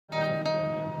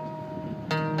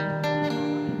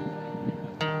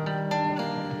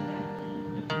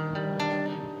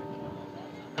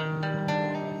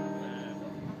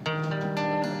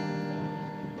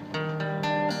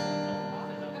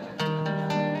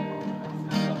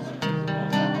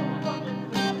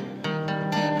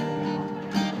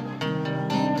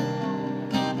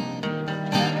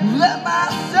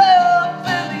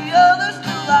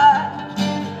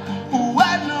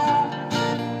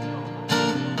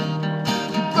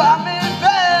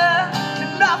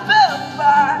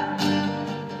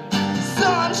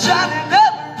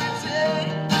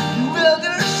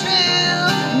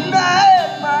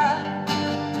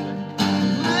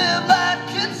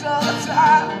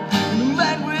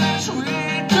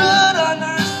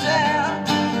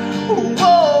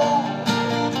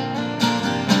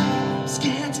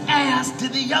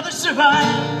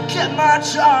survive. Kept my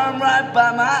charm right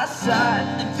by my side.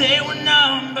 They were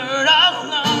numbered all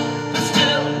alone, but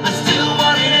still, I still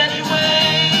want it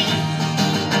anyway.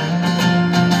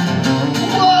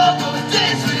 Whoa, those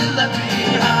days we left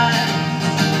behind.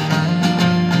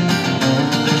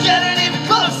 They're getting even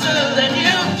closer than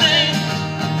you think.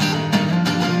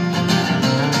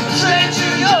 Trade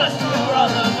you yours for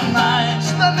all of mine.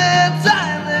 My man,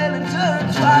 silent,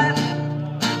 intertwined.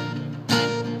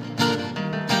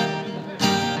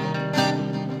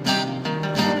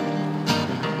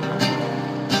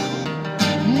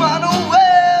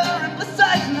 Unaware and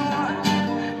beside nor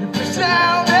every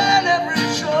sound and every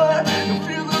shore, you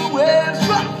feel the waves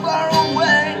from far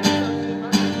away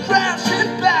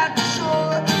crashing back to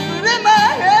shore. But in my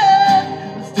head,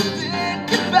 I'm still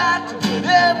thinking back to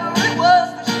whatever it was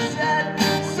that she said.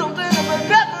 Something about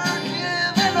never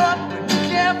giving up when you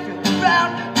can't feel the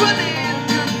ground beneath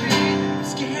your feet. I'm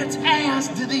scared to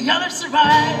ask, did the others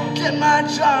survive? Kept my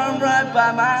charm right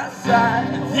by my side.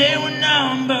 They were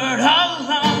numbered all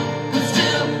alone.